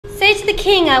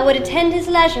king, I would attend his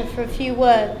leisure for a few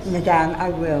words. Madame, I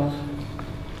will.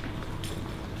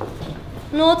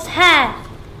 Naught's had,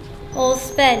 all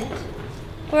spent,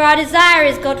 where our desire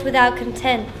is got without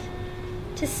content.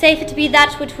 'Tis safer to be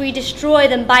that which we destroy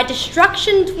than by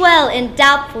destruction dwell in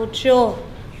doubtful joy.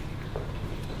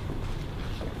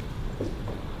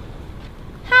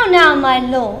 How now, my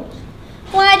lord?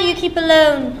 Why do you keep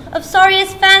alone, of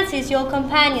sorriest fancies your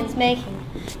companions making,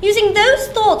 using those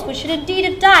thoughts which should indeed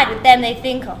have died with them they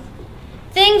think of?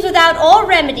 Things without all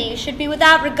remedy should be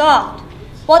without regard.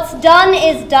 What's done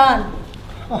is done.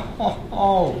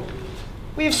 Oh.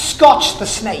 We have scotched the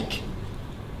snake,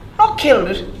 not killed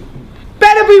it.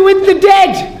 Better be with the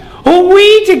dead, or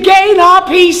we to gain our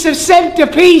peace have sent to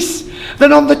peace,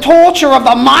 than on the torture of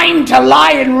the mind to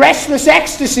lie in restless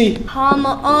ecstasy. Come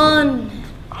on,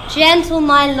 gentle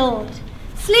my lord.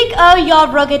 Sleek o'er your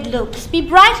rugged looks, be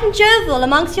bright and jovial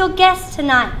amongst your guests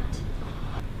tonight.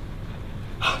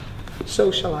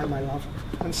 So shall I, my love,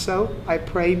 and so, I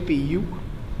pray, be you.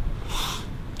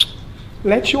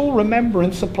 Let your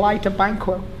remembrance apply to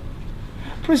Banquo.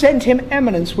 Present him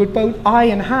eminence with both eye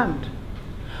and hand.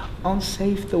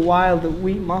 Unsafe the while that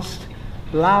we must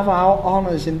lave our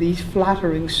honours in these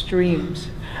flattering streams,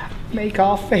 make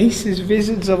our faces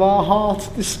visits of our hearts,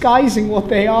 disguising what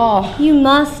they are. You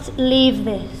must leave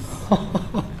this.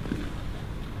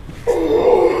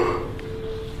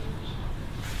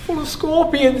 Full of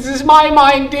scorpions is my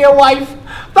mind, dear wife.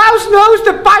 Thou knows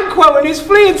that Banquo and his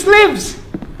fleance lives.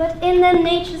 But in them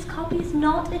nature's copy's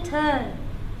not eternal.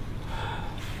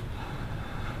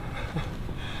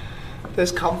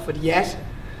 There's comfort yet.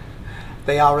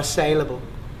 They are assailable.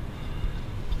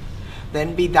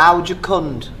 Then be thou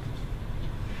jocund.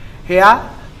 Here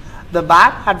the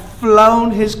bat had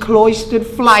flown his cloistered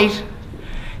flight.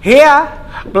 Here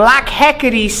black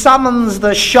Hecate summons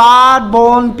the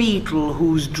shard-born beetle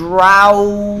whose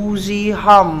drowsy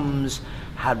hums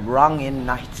had rung in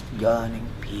night's yearning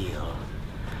peal.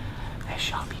 There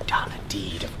shall be done a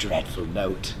deed of dreadful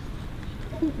note.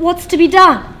 What's to be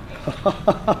done?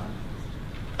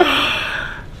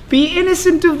 Be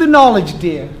innocent of the knowledge,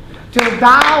 dear, till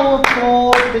thou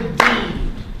accord the deed.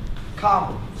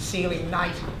 Come, sealing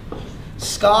night,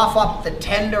 scarf up the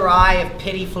tender eye of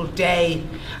pitiful day,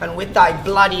 and with thy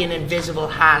bloody and invisible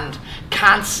hand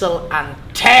cancel and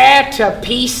tear to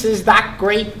pieces that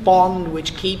great bond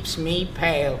which keeps me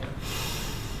pale.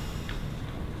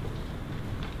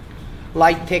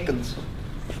 Light thickens.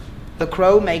 The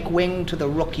crow make wing to the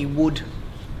rooky wood.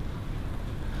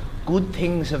 Good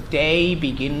things of day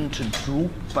begin to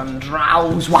droop and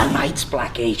drowse, while night's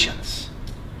black agents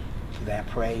to their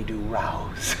prey do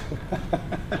rouse.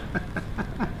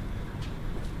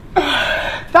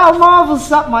 Thou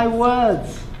marvelst at my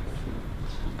words,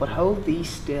 but hold thee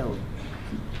still.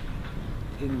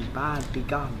 Things bad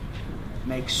begun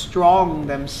make strong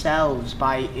themselves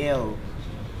by ill.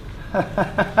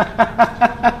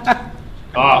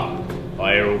 Ah,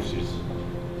 I hear horses.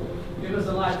 Give us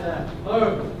a light there.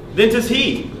 Oh. Then 'tis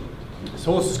he. His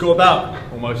horses go about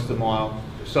almost a mile.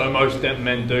 So most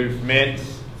men do from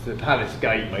hence to the palace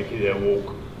gate, making their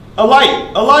walk. A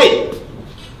light! A light!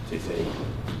 'Tis he.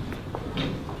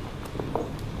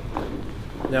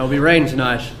 There will be rain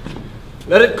tonight.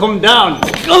 Let it come down.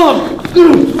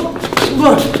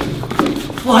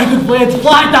 Fly, good winds,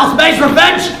 fly, thou mayst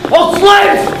revenge all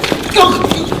slaves!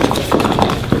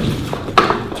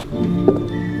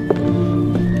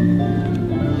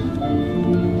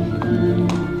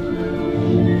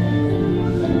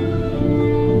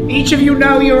 Each of you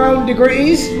know your own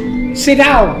degrees. Sit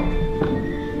down.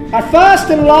 At first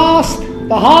and last,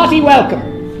 the hearty welcome.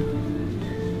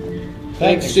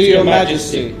 Thanks to your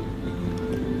majesty.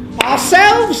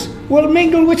 Ourselves will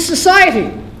mingle with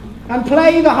society and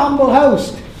play the humble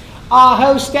host. Our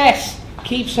hostess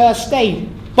keeps her state,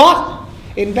 but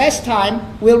in best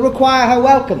time we'll require her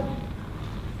welcome.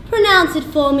 Pronounce it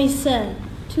for me, sir,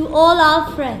 to all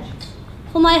our friends,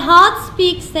 for my heart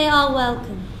speaks they are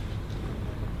welcome.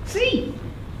 See,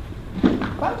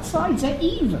 both sides are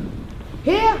even.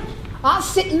 Here, I'll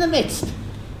sit in the midst.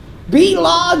 Be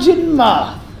large in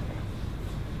mirth.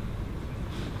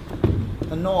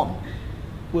 Anon,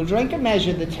 we'll drink and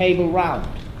measure the table round.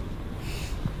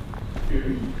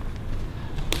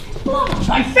 Blotch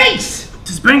thy face!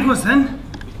 'Tis Banquo's then?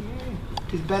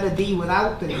 'Tis better thee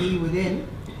without than he within.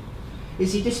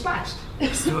 Is he dispatched?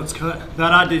 So it's cut.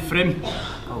 That I did for him.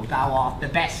 Oh, thou art the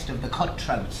best of the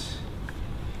cutthroats.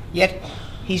 Yet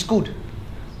he's good.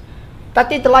 That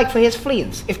did the like for his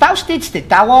fleance. If thou didst it,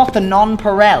 thou art the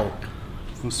non-parel.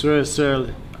 Sir,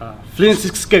 Flint's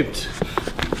escaped.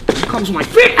 Here comes my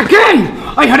fit again!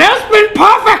 I had else been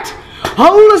perfect!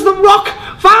 whole as the rock,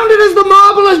 founded as the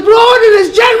marble, as broad and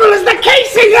as general as the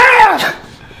casing air.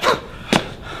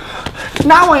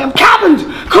 Now I am cabined,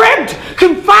 cribbed,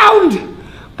 confound,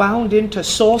 bound into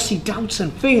saucy doubts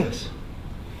and fears.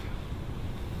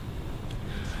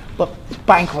 But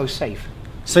Banquo's safe.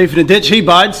 Safe in a ditch he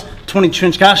bides, 20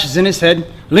 trench gashes in his head,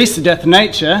 at least the death of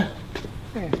nature.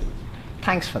 Yeah,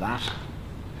 thanks for that.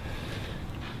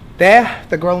 There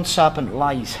the grown serpent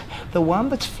lies, the one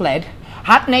that's fled,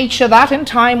 had nature that in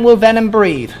time will venom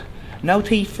breathe. No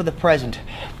thief for the present,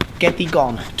 get thee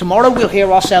gone. Tomorrow we'll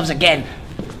hear ourselves again.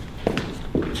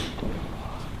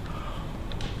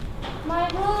 My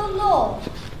royal lord,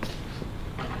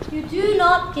 you do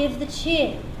not give the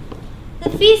cheer. The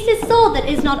feast is sore that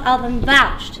is not of them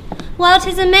vouched, while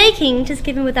 'tis a making 'tis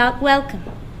given without welcome.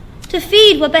 To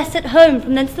feed were best at home,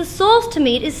 from thence the sauce to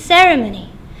meat is ceremony.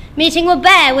 Meeting were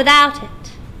bare without it.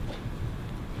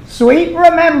 Sweet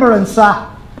remembrancer,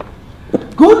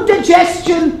 good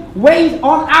digestion, weight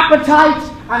on appetite,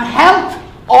 and health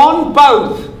on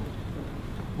both.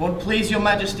 Won't please your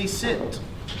majesty sit.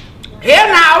 Here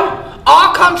now,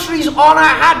 our country's honour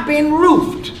had been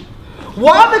roofed,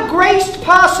 while the graced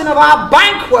person of our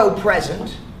Banquo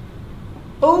present,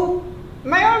 oh,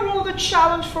 may I rather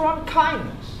challenge for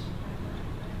unkindness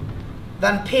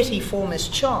than pity for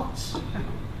mischance?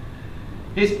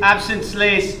 His absence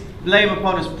lays blame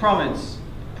upon his promise.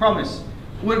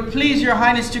 Would it please your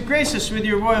highness to grace us with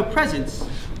your royal presence?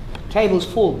 Table's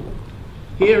full.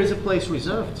 Here is a place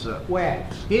reserved, sir. Where?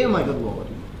 Here, my good lord.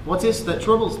 What is that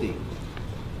troubles thee?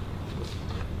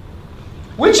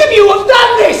 Which of you have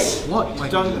done this? What, my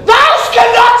done? Thou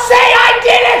cannot say I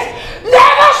did it!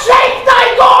 Never shake thy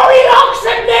gory locks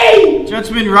at me!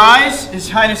 Judgment rise, his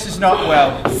highness is not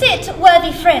well. Sit,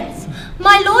 worthy friends.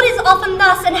 My lord is often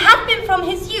thus, and hath been from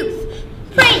his youth.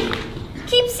 Pray,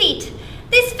 keep seat.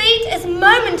 This fate is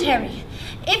momentary.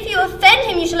 If you offend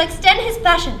him, you shall extend his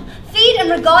passion. Feed and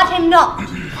regard him not.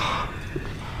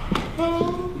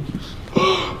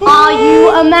 Are you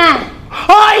a man?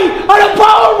 I, and a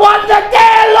bold one that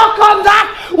dare look on that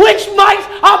which might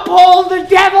appall the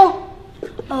devil.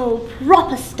 Oh,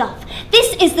 proper stuff.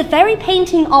 This is the very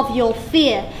painting of your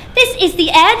fear. This is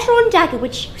the air-drawn dagger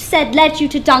which you said led you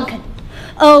to Duncan.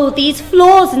 Oh, these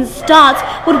flaws and starts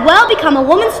would well become a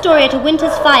woman's story at a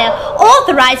winter's fire,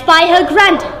 authorized by her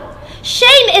grandeur.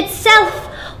 Shame itself!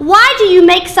 Why do you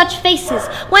make such faces?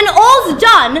 When all's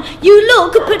done, you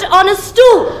look put on a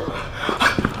stool.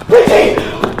 Pretty!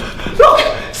 Look!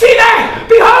 See there!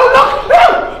 Behold!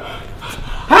 Look!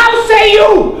 How say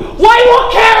you? Why,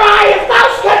 what care I if thou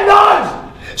cannot?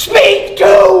 Speak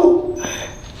to!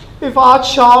 If our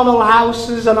charnel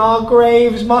houses and our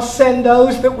graves must send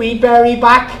those that we bury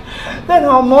back, then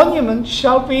our monuments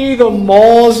shall be the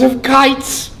maws of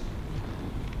kites.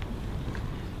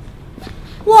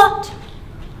 What?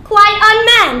 Quite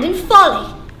unmanned in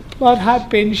folly. Blood had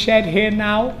been shed here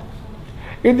now.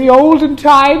 In the olden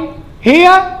time,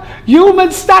 here,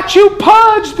 human statue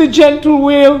purged the gentle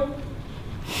wheel.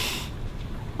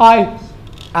 Aye,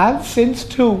 and since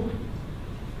too.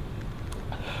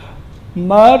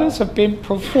 Murders have been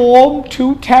performed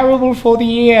too terrible for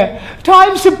the ear.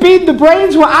 Times have been the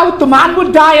brains were out, the man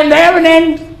would die, and there an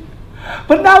end.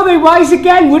 But now they rise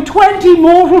again with 20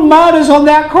 mortal murders on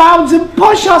their crowns and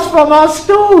push us from our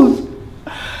stools.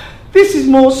 This is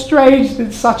more strange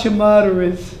than such a murder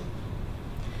is.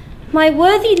 My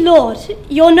worthy lord,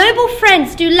 your noble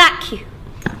friends do lack you.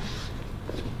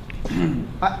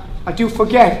 I do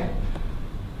forget.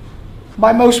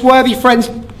 My most worthy friends,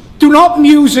 do not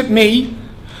muse at me,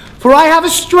 for I have a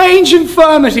strange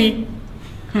infirmity,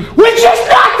 which is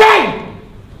nothing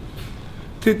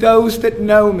to those that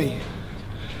know me.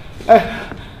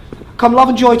 Come, love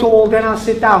and joy to all, then I'll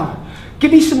sit down.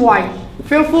 Give me some wine,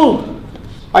 fill full.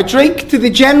 I drink to the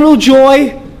general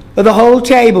joy of the whole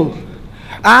table,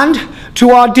 and to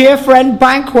our dear friend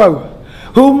Banquo,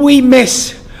 whom we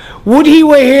miss. Would he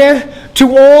were here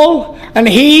to all, and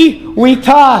he we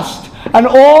thirst, and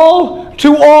all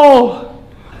to all.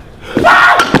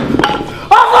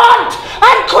 Avaunt,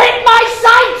 and quit my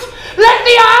sight! Let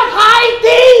the earth hide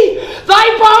thee! Thy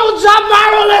bones are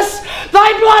marrowless, thy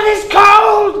blood is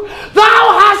cold.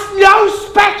 Thou hast no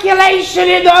speculation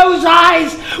in those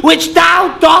eyes which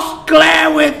thou dost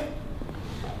glare with.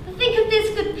 Think of this,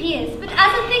 good peers, but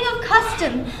as a thing of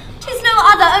custom. 'Tis no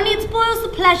other, only it spoils the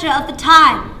pleasure of the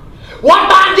time. What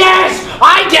man dares?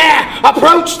 I dare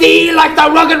approach thee like the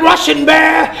rugged Russian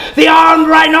bear, the armed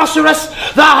rhinoceros,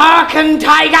 the Hyrcan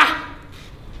tiger.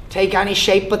 Take any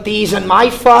shape but these, and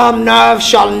my firm nerves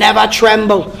shall never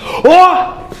tremble,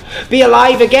 or be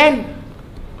alive again,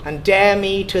 and dare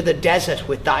me to the desert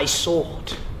with thy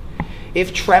sword.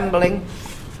 If trembling,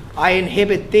 I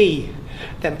inhibit thee,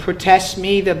 then protest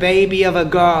me the baby of a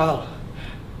girl.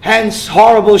 Hence,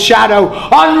 horrible shadow,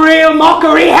 unreal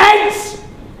mockery, hence!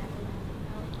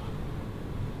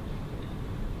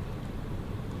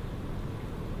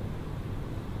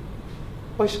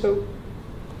 Why so?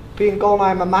 Being gone,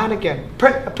 I am a man again.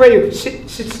 I pray you, sit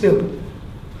still.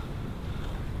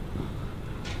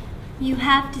 You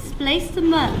have displaced the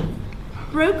mirth,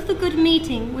 broke the good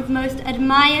meeting with most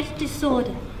admired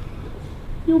disorder.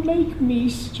 You make me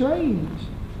strange,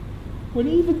 when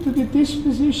even to the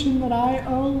disposition that I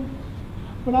owe,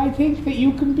 when I think that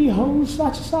you can behold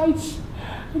such sights,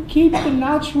 and keep the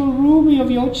natural ruby of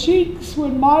your cheeks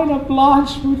when mine are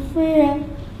blanched with fear.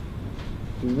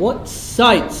 What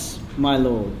sights, my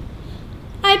lord?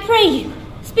 I pray you,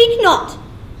 speak not.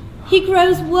 He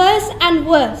grows worse and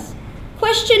worse.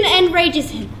 Question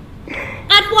enrages him.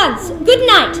 At once, good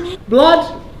night.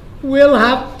 Blood will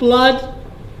have blood.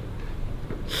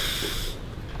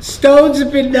 Stones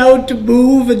have been known to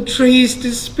move and trees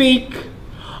to speak.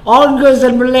 Ongers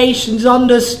and relations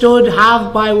understood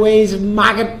have by ways of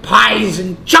maggot pies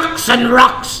and chucks and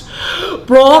rocks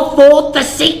brought forth the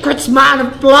secrets, man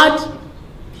of blood.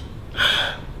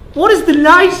 What is the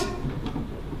night?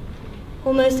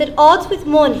 Almost at odds with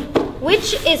morning.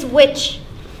 Which is which?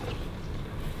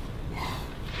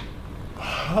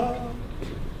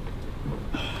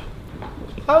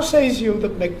 How says you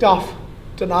that Macbeth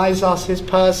denies us his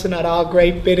person at our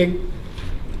great bidding?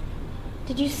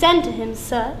 Did you send to him,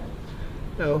 sir?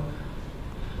 No,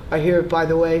 I hear it by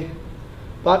the way,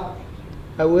 but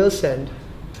I will send.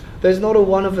 There's not a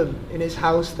one of them in his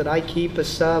house that I keep a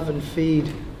servant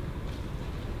feed.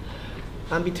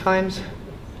 And betimes,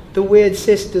 the weird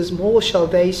sisters more shall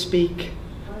they speak.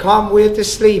 Come, we're to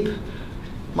sleep.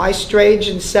 My strange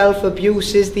and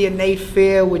self-abuse is the innate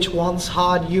fear which wants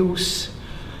hard use.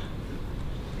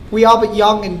 We are but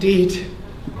young indeed.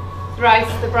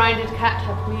 Thrice the brinded cat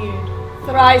hath mewed.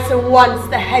 Thrice and once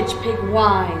the hedge pig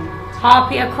whined.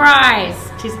 Harpier cries,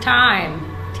 'tis time,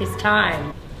 'tis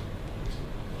time.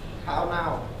 How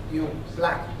now, you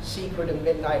black, secret and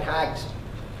midnight hags?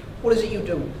 What is it you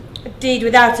do? A deed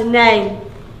without a name.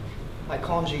 I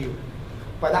conjure you,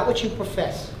 by that which you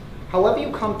profess, however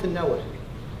you come to know it,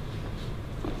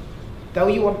 though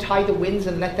you untie the winds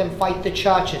and let them fight the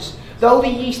churches, though the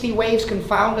yeasty waves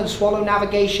confound and swallow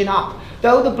navigation up,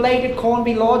 though the bladed corn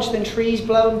be lodged and trees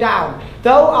blown down,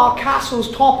 though our castles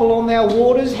topple on their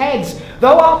warders' heads,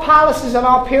 though our palaces and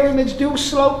our pyramids do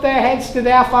slope their heads to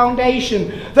their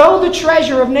foundation, though the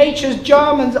treasure of nature's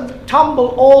germs tumble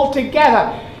all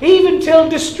together, even till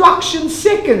destruction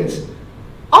sickens,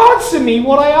 answer me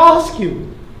what I ask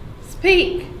you.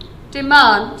 Speak.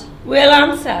 Demand. We'll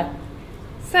answer.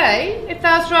 Say, if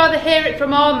thou'st rather hear it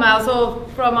from our mouths or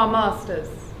from our masters.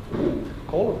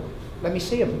 Call him. Let me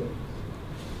see him.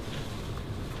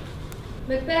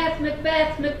 Macbeth,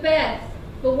 Macbeth, Macbeth,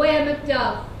 beware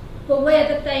Macduff, beware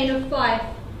the Thane of Fife.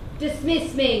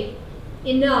 Dismiss me.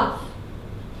 Enough.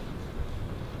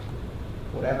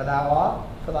 Whatever thou art,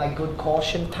 for thy good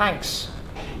caution, thanks.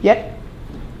 Yet,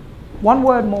 one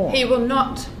word more. He will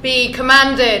not be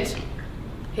commanded.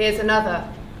 Here's another,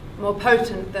 more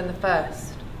potent than the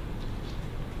first.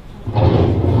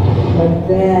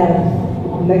 Macbeth,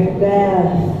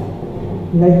 Macbeth,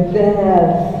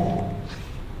 Macbeth.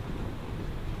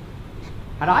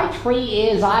 Had I 3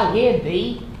 ears, I'll hear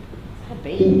thee.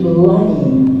 Be bloody,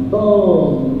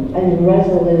 bold, and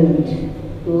resolute.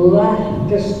 Laugh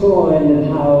to scorn the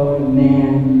power of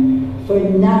man, for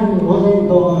none woman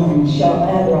born shall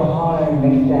ever harm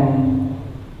Macbeth.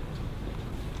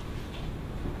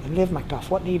 And live, Macduff,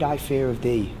 what need I fear of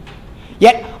thee?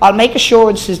 Yet I'll make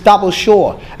assurances double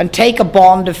sure, and take a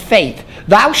bond of faith.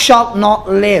 Thou shalt not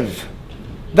live.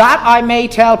 That I may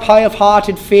tell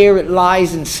pie-of-hearted fear it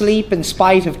lies in sleep in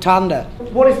spite of thunder.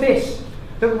 What is this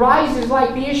that rises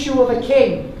like the issue of a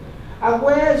king, and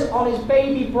wears on his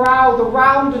baby brow the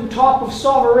round and top of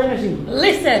sovereignty?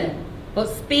 Listen, but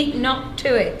speak not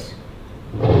to it.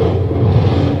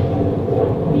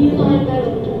 Beeline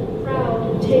meddled, proud,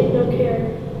 and take no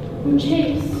care, who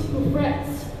chafes, who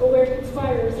frets, or where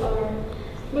conspirers are.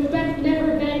 Macbeth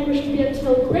never vanquished me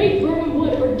until great Roman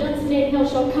wood or Dunsinane Hill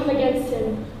shall come against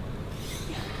him.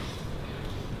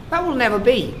 That will never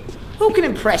be. Who can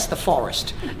impress the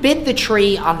forest? Bid the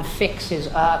tree unfix his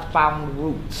earthbound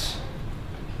roots.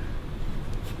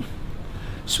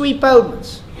 Sweet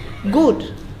bodements,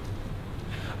 good.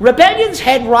 Rebellion's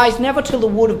head rise never till the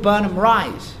wood of Burnham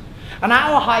rise, and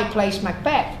our high place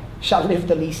Macbeth shall live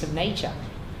the lease of nature.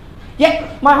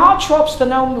 Yet my heart throbs to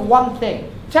know one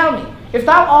thing. Tell me, if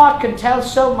thou art can tell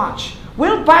so much,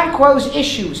 Will Banquo's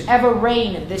issues ever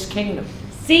reign in this kingdom?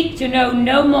 Seek to know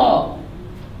no more.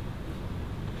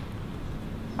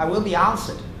 I will be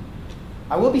answered.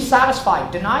 I will be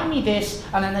satisfied. Deny me this,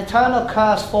 and an eternal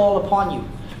curse fall upon you.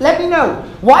 Let me know.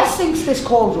 Why sinks this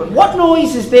cauldron? What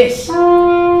noise is this?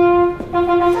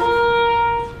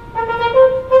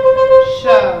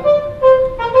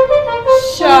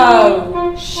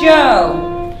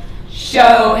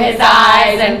 Show his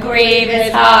eyes and grieve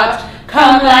his heart.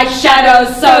 Come like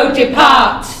shadows, so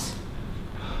depart.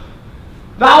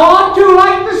 Thou art too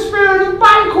like the spirit of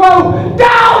Banquo.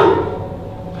 Down!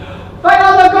 Thy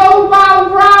other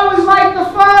gold-bound brow is like the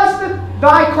first.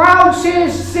 Thy crown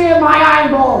sear my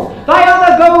eyeballs. Thy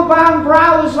other gold-bound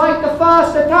brow is like the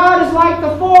first. The third is like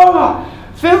the former.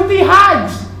 Filthy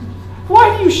hags!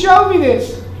 Why do you show me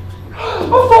this? A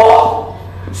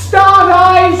fourth! Starred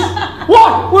eyes!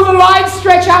 What? Will the line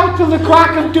stretch out till the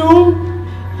crack of doom?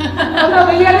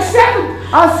 Another, yet a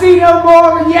seventh! I'll see no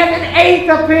more, and yet an eighth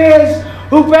appears,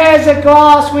 who bears a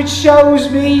glass which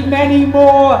shows me many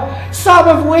more, some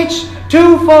of which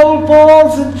twofold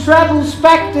balls and treble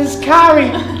spectres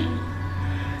carry.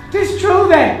 'Tis true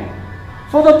then,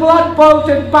 for the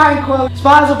blood-bolted Banquo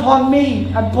smiles upon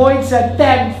me and points at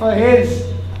them for his.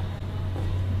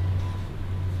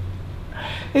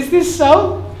 Is this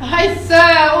so? Aye,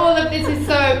 sir, all of this is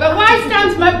so. But why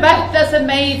stands Macbeth thus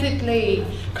amazedly?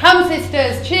 Come,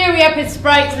 sisters, cheery up his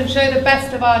sprites and show the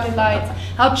best of our delights.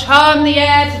 I'll charm the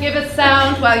air to give us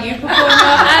sound while you perform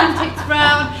your antics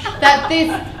round, that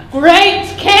this great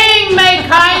king may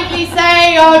kindly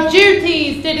say our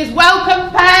duties did his welcome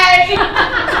pay.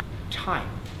 Time.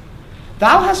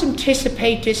 Thou hast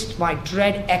anticipated my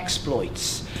dread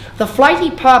exploits. The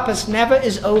flighty purpose never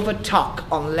is overtook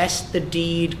unless the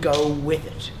deed go with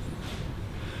it.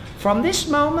 From this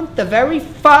moment, the very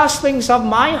firstlings of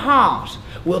my heart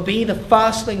will be the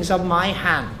firstlings of my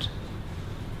hand.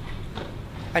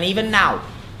 And even now,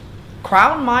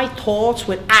 crown my thoughts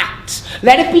with acts.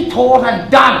 Let it be taught and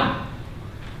done.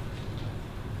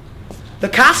 The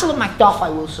castle of Macduff I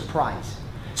will surprise.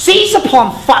 Seize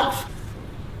upon Fife.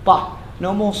 But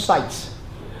no more sights.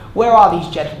 Where are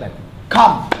these gentlemen?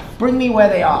 Come, bring me where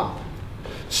they are.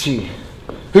 See,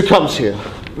 who comes here?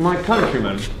 My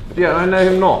countryman, yet I know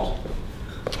him not.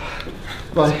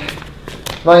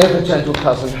 My ever gentle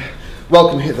cousin,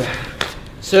 welcome hither.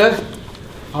 Sir,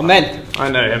 amen. I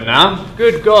know him now.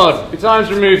 Good God, betimes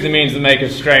remove the means that make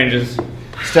us strangers.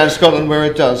 Stand Scotland where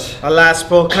it does. Alas,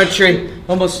 poor country,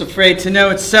 almost afraid to know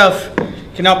itself,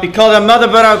 cannot be called our mother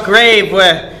but our grave,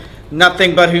 where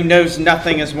nothing but who knows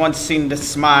nothing has once seen to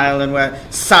smile, and where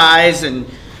sighs and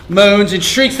moans and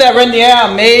shrieks that rend the air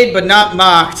are made but not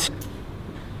marked.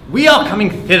 We are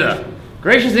coming thither.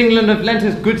 Gracious England have lent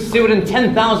us good steward and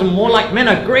 10,000 warlike men,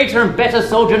 a greater and better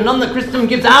soldier none that Christendom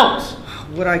gives out.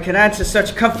 Would I could answer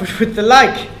such comfort with the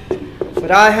like,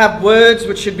 but I have words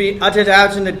which should be uttered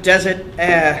out in the desert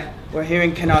air, where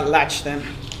hearing cannot latch them.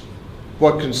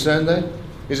 What concern they?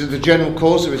 Is it the general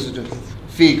cause, or is it a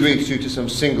fee grief due to some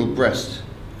single breast?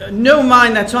 No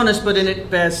mind that's honest, but in it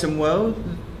bears some woe,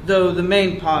 though the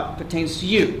main part pertains to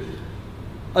you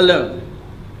alone.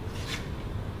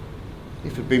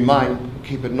 If it be mine,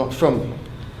 keep it not from me.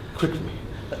 Quickly,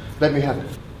 let me have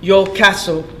it. Your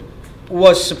castle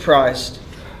was surprised.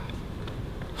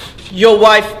 Your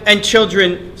wife and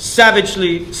children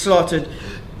savagely slaughtered.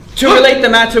 To relate the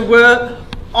matter were,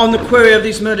 on the query of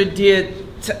these murdered deer,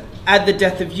 to add the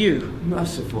death of you.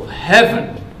 Merciful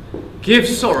heaven! Give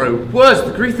sorrow words,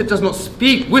 the grief that does not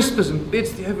speak, whispers and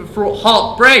bids the overfraught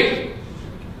heart break.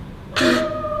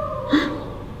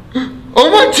 Oh,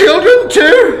 my children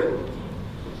too!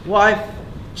 Wife,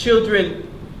 children,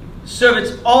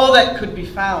 servants, all that could be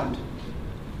found.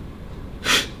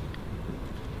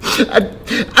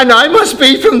 And I must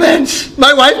be from thence.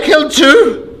 My wife killed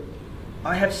too.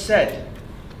 I have said,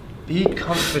 be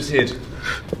comforted.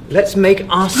 Let's make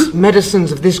us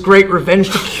medicines of this great revenge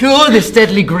to cure this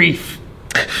deadly grief.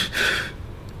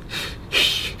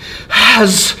 He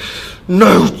has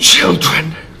no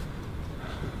children.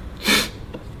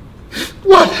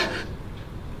 What?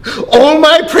 All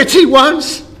my pretty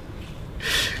ones?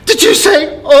 Did you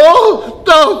say all?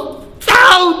 No,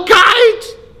 thou guide!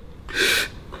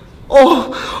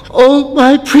 All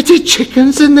my pretty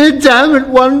chickens in their dam at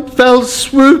one fell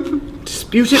swoop.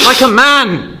 Dispute it like a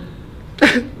man.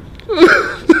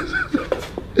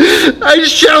 I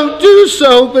shall do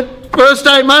so, but first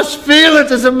I must feel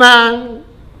it as a man.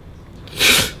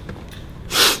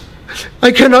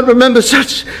 I cannot remember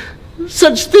such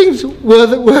things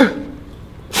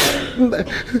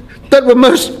that were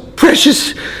most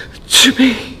precious to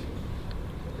me.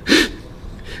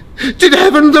 Did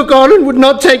heaven look on and would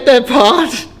not take their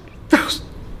part? Those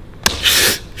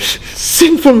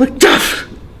sinful Macduff,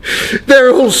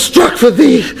 they're all struck for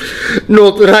thee,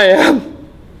 not that I am.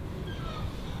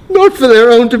 Not for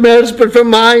their own demerits, but for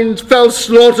mine, fell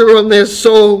slaughter on their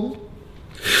soul.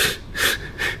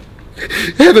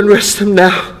 Heaven rest them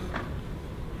now.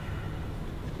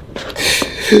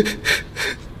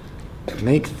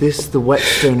 Make this the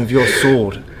whetstone of your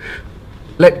sword.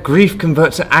 Let grief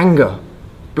convert to anger.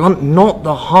 Blunt not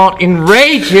the heart,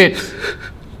 enrage it.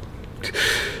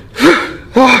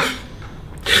 Oh,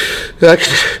 I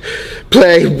could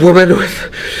play woman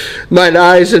with mine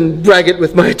eyes and brag it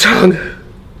with my tongue.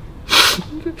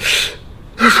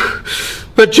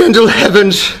 But gentle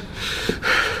heavens,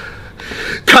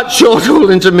 cut short all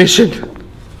intermission.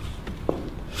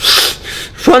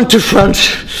 Front to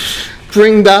front,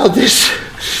 bring thou this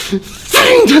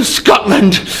fiend of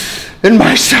Scotland and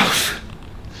myself.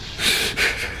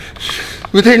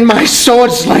 Within my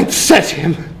sword's length set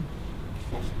him.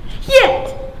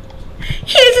 Yet,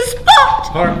 here's a spot!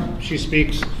 Hark, she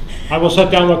speaks. I will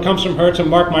set down what comes from her to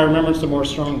mark my remembrance the more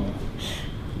strongly.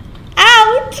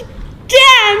 Out!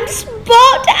 Damned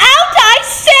spot! Out, I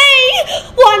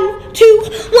say! 1, 2,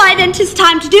 why then 'tis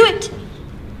time to do it.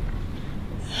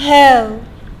 Hell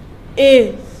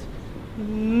is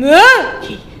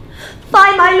murky.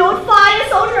 Fie, my lord, fie, a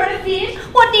soldier and a fiend.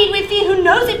 What need we fear who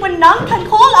knows it when none can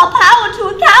call our power to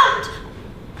account?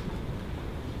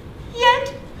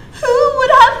 Yet, who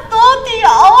would have thought the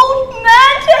old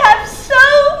man to have so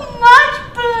much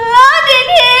blood in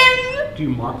him? Do you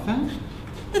mark that?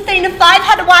 The Thane of Five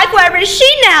had a wife, where is she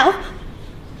now?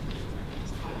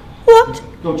 What?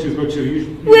 Go to.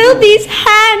 Will these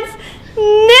hands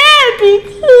ne'er be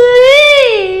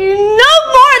clean? No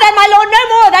more of that, my lord, no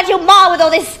more of that. You'll mar with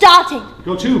all this starting.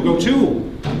 Go to.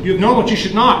 You have known what you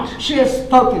should not. She has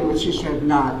spoken what she should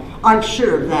not. I'm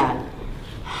sure of that.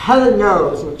 Helen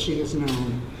knows what she has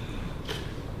known.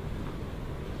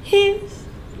 Here's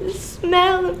the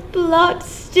smell of blood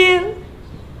still.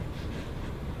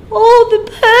 All the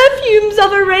perfumes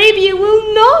of Arabia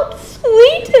will not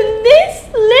sweeten this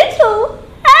little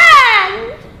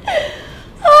hand.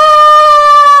 Oh,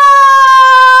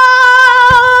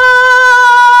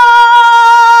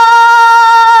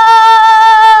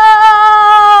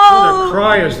 the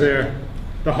cry is there.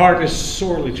 The heart is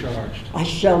sorely charged. I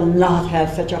shall not have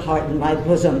such a heart in my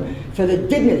bosom for the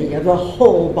dignity of the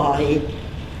whole body.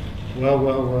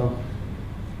 Well.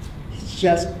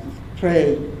 Just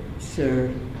pray,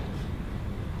 sir.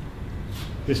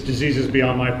 This disease is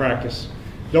beyond my practice,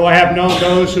 though I have known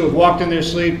those who have walked in their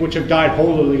sleep which have died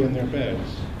holily in their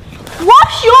beds.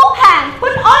 Wash your hands,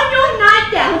 put on your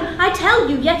nightgown. I tell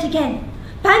you yet again,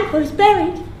 Banquo is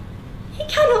buried. He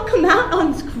cannot come out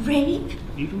on his grave.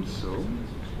 Even so?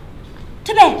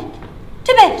 To bed.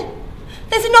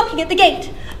 There's a knocking at the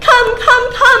gate. Come,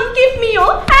 give me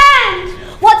your hand.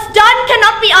 What's done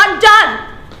cannot be undone.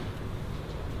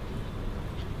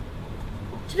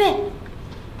 To bed.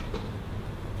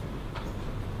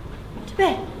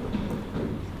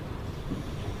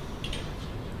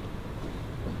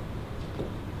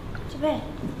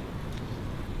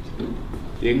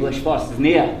 The English force is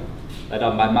near, led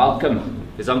on by Malcolm,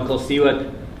 his uncle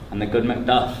Seward, and the good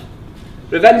Macduff.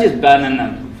 Revenge is burning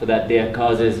them for their dear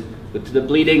causes, but to the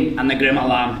bleeding and the grim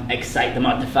alarm excite the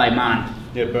mortified man.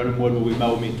 Near Burnham Wood will we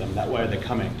well meet them, that way they're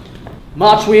coming.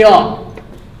 March we on,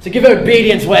 to give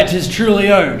obedience where 'tis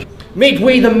truly owed. Meet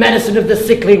we the medicine of the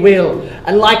sickly wheel,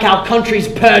 and like our country's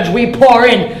purge we pour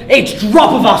in each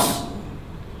drop of us.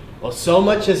 Well, so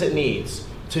much as it needs,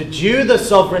 to dew the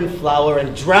sovereign flower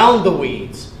and drown the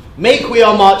weeds, make we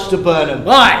our march to Burnham.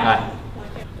 Aye.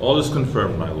 All is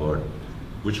confirmed, my lord,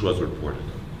 which was reported.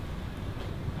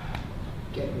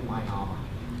 Get me my armor.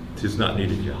 'Tis not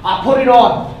needed yet. I put it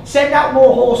on. Send out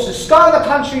more horses, stir the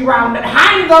country round, and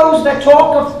hang those that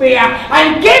talk of fear,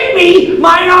 and give me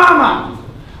my armor.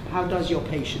 How does your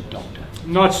patient, doctor?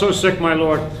 Not so sick, my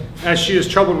lord, as she is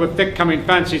troubled with thick-coming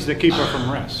fancies that keep her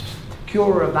from rest.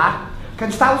 Cure her of that.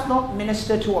 Canst thou not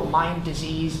minister to a mind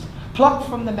diseased? Pluck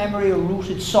from the memory a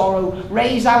rooted sorrow,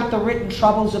 raise out the written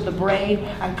troubles of the brain,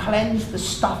 and cleanse the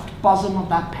stuffed bosom of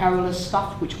that perilous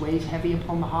stuff which weighs heavy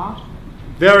upon the heart?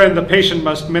 Therein the patient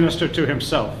must minister to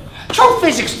himself. Throw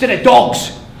physics to the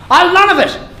dogs! I'll none of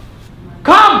it!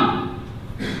 Come!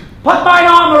 Put mine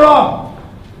armour on!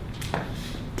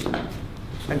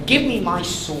 And give me my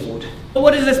sword.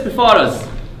 What is this before us?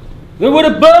 The wood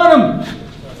of Burnham!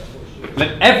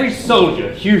 Let every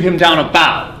soldier hew him down a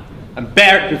bough and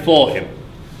bear it before him.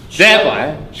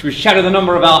 Thereby shall we shatter the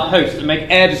number of our host and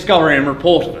make air discovery and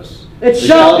report of us. It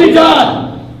shall be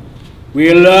done!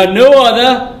 We'll learn no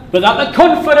other but that the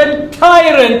confident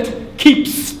tyrant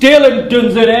keeps still and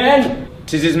does it end.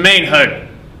 'Tis his main hope,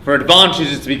 for advantage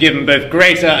is to be given both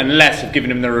greater and less have given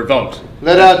him the revolt.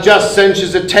 Let our just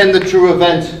censures attend the true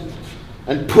event,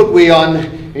 and put we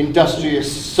on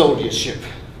industrious soldiership.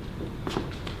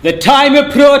 The time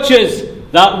approaches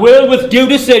that will with due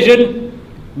decision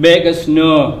make us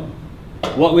know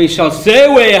what we shall say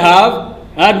we have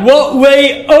and what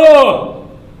we owe.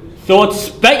 Thoughts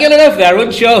speculative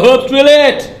thereon shall hopes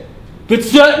relate, but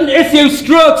certain issue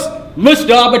strokes must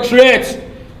arbitrate,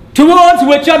 towards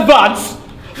which advance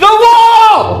the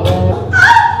war!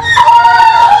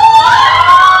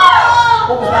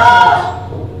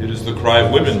 It is the cry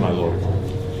of women, my lord.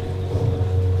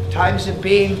 Times have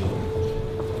been.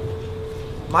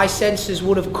 My senses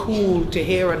would have cooled to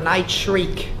hear a night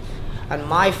shriek, and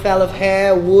my fell of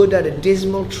hair would at a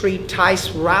dismal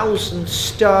treatise rouse and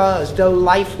stir as though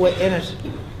life were in it.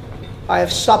 I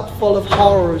have supped full of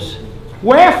horrors.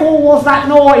 Wherefore was that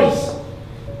noise?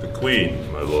 The queen,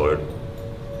 my lord,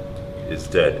 is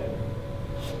dead.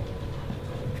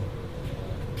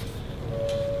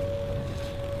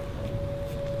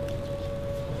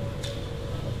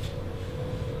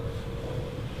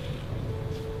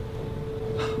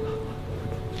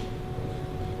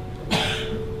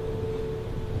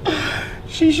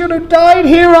 She should have died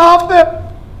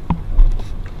hereafter.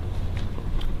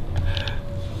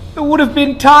 There would have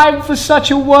been time for such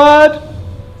a word.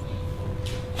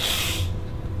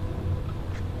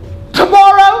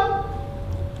 Tomorrow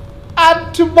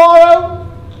and tomorrow.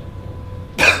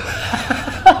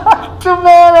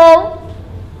 Tomorrow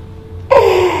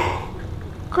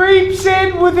creeps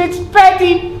in with its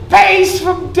petty pace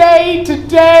from day to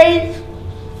day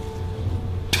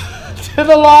to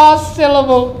the last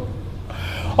syllable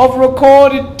of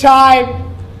recorded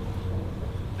time,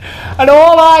 and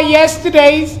all our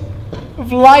yesterdays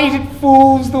have lighted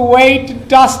fools the way to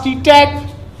dusty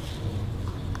death.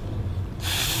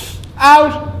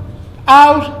 Out,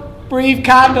 out, brief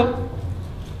candle.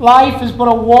 Life is but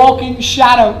a walking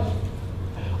shadow,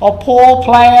 a poor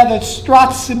player that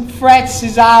struts and frets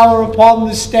his hour upon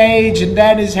the stage and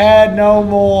then is heard no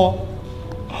more.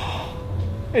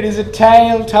 It is a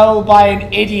tale told by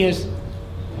an idiot,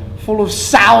 full of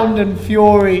sound and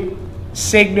fury,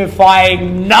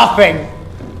 signifying nothing.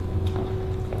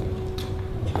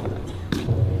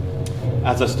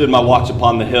 As I stood my watch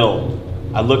upon the hill,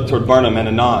 I looked toward Burnham, and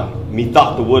anon,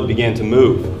 methought the wood began to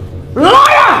move.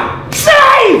 Liar!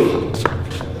 Save!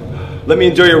 Let me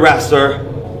endure your wrath, sir.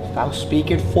 If thou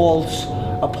speak it false,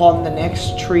 upon the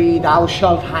next tree thou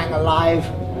shalt hang alive,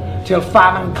 till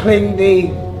famine cling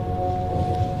thee.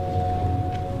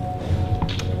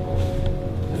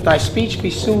 If thy speech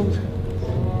be sooth,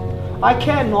 I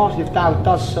care not if thou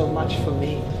dost so much for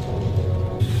me.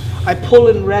 I pull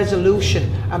in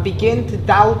resolution and begin to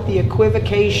doubt the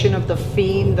equivocation of the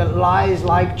fiend that lies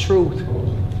like truth.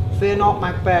 Fear not,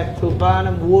 Macbeth, till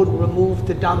Burnham wood remove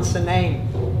the Dunser name.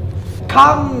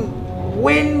 Come,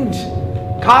 wind,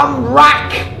 come,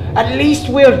 rack, at least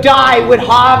we'll die with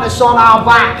harness on our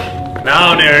back.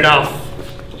 Now near enough.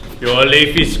 Your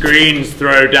leafy screens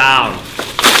throw down,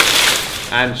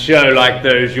 and show like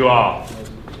those you are.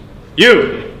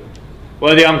 You,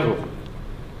 worthy uncle,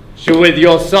 shall with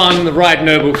your son, the right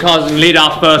noble cousin, lead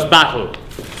our first battle.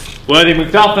 Worthy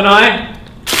Macduff and I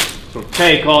shall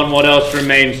take on what else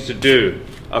remains to do,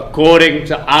 according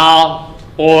to our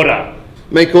order.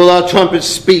 Make all our trumpets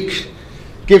speak.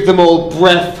 Give them all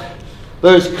breath,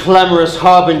 those clamorous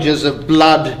harbingers of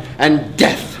blood and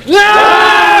death.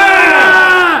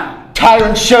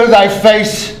 Tyrant, show thy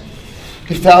face.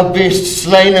 If thou beest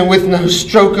slain and with no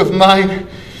stroke of mine,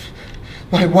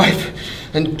 my wife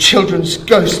and children's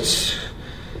ghosts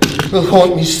will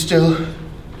haunt me still.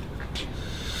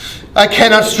 I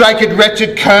cannot strike at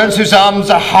wretched kerns whose arms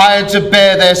are hired to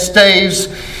bear their staves.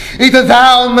 Either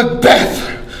thou, Macbeth,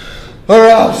 or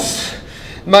else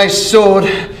my sword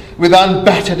with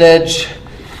unbattered edge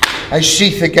I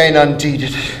sheath again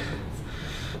undeeded.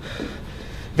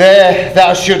 There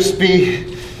thou shouldst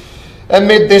be,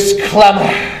 amid this clamour,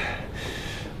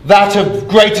 that of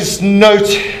greatest note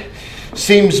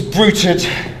seems bruited.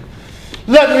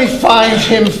 Let me find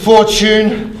him,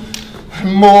 fortune,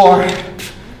 more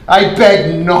I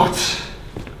beg not.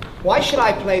 Why should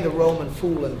I play the Roman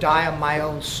fool and die on my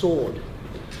own sword?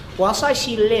 Whilst I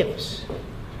see limbs,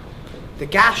 the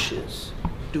gashes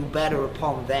do better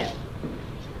upon them.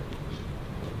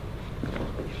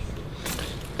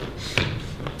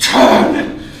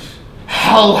 Turn,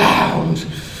 hellhound,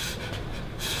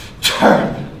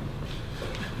 turn.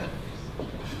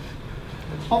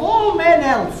 Of all men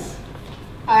else,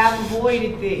 I have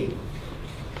avoided thee.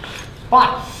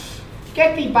 But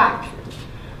Get thee back.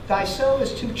 Thy soul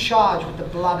is too charged with the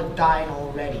blood of thine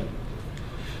already.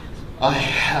 I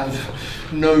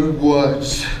have no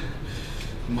words.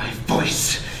 My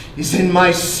voice is in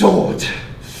my sword.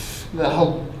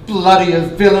 Thou bloodier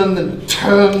villain than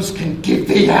terms can give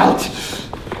thee out.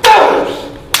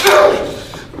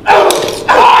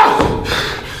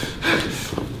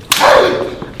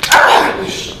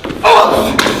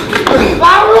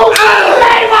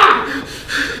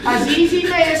 As easy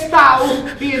mayest thou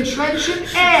the entrenching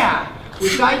air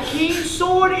with thy keen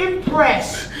sword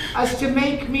impress, as to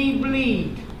make me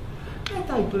bleed. Let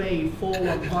thy blade fall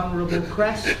on vulnerable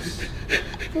crests,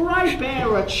 for I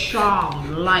bear a charmed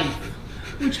life,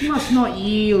 which must not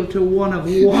yield to one of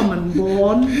woman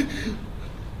born.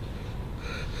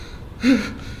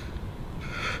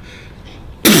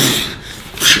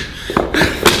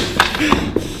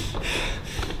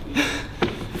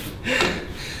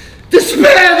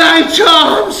 Spare thy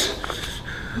charms,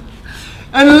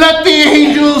 and let the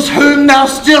angels whom thou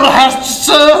still hast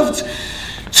served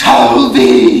tell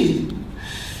thee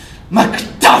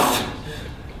Macbeth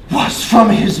was from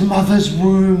his mother's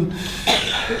womb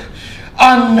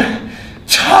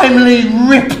untimely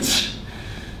ripped.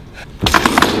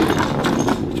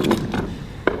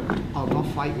 I'll not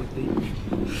fight with thee.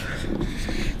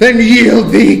 Then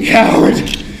yield thee,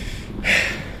 coward,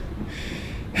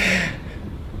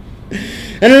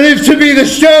 and live to be the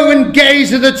show and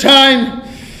gaze of the time.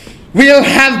 We'll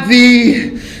have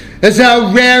thee as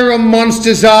our rarer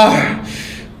monsters are,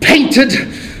 painted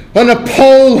on a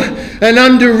pole and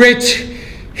underwrit,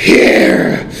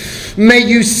 here may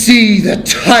you see the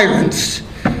tyrants.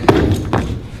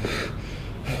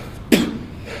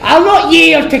 I'll not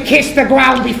yield to kiss the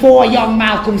ground before young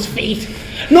Malcolm's feet,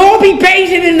 nor be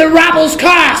baited in the rabble's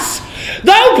curse.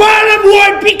 Though Burnham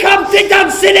would become to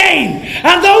Dunsinane,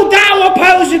 and though thou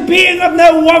opposed being of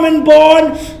no woman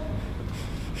born,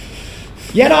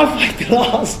 yet I'll fight the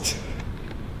last.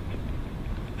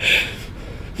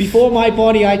 Before my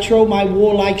body I throw my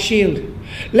warlike shield.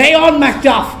 Lay on,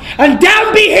 Macduff, and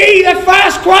down be he that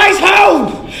first cries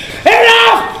home!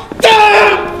 Enough!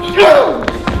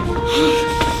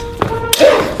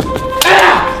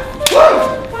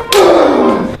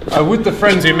 I would the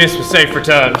friends you missed were safe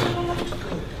returned.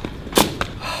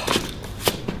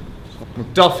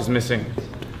 Macduff is missing,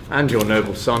 and your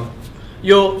noble son.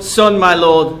 Your son, my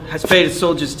lord, has paid a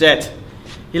soldier's debt.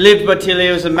 He lived but till he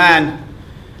was a man,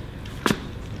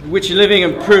 which living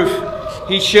in proof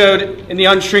he showed in the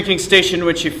unshrinking station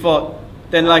which he fought.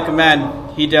 Then like a man,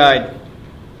 he died.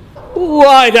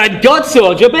 Why, that good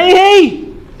soldier be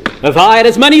he! If I had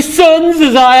as many sons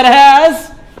as I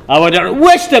has, I would not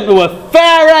wish them to a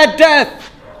fairer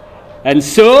death. And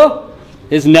so,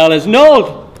 his knell is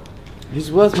nulled. He's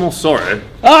worth more sorrow.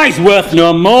 Ah, he's worth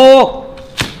no more.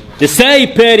 They say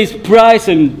he paid his price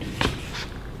and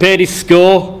paid his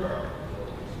score.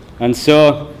 And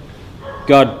so,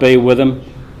 God be with him.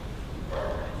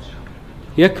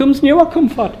 Here comes newer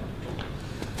comfort.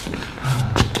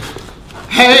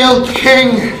 Hail,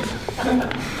 King!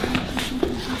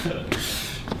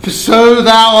 For so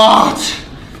thou art.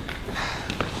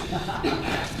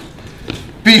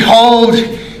 Behold,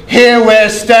 here where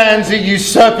stands a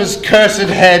usurper's cursed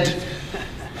head.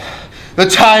 The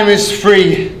time is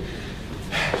free.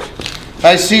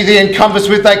 I see thee encompassed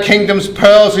with thy kingdom's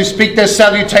pearls, who speak their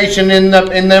salutation in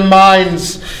their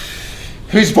minds,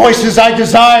 whose voices I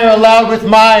desire aloud with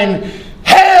mine.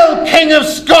 Hail, King of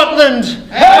Scotland!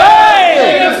 Hail,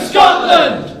 King of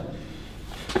Scotland!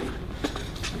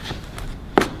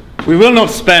 We will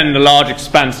not spend a large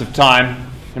expanse of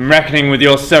time in reckoning with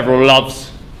your several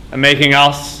loves and making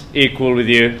us equal with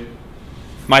you.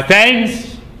 My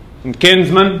thanes and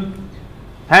kinsmen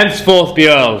henceforth be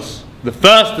earls, the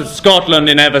first that Scotland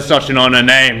in ever such an honour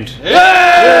named.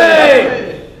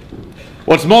 Yay!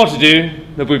 What's more to do,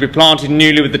 that we be planted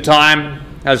newly with the time,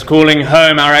 as calling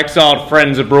home our exiled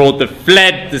friends abroad that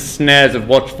fled the snares of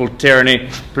watchful tyranny,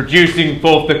 producing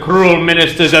forth the cruel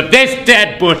ministers of this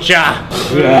dead butcher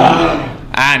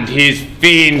and his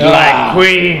fiend-like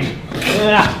queen,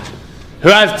 who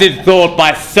as did thought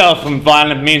by self and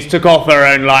violent means took off her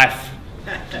own life.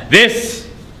 This,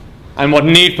 and what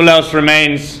needful else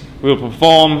remains, we will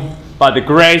perform by the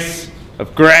grace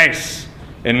of grace,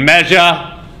 in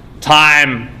measure,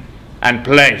 time, and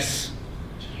place.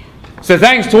 So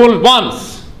thanks to all at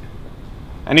once,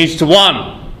 and each to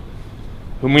one,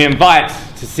 whom we invite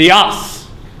to see us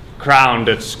crowned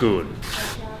at Scone.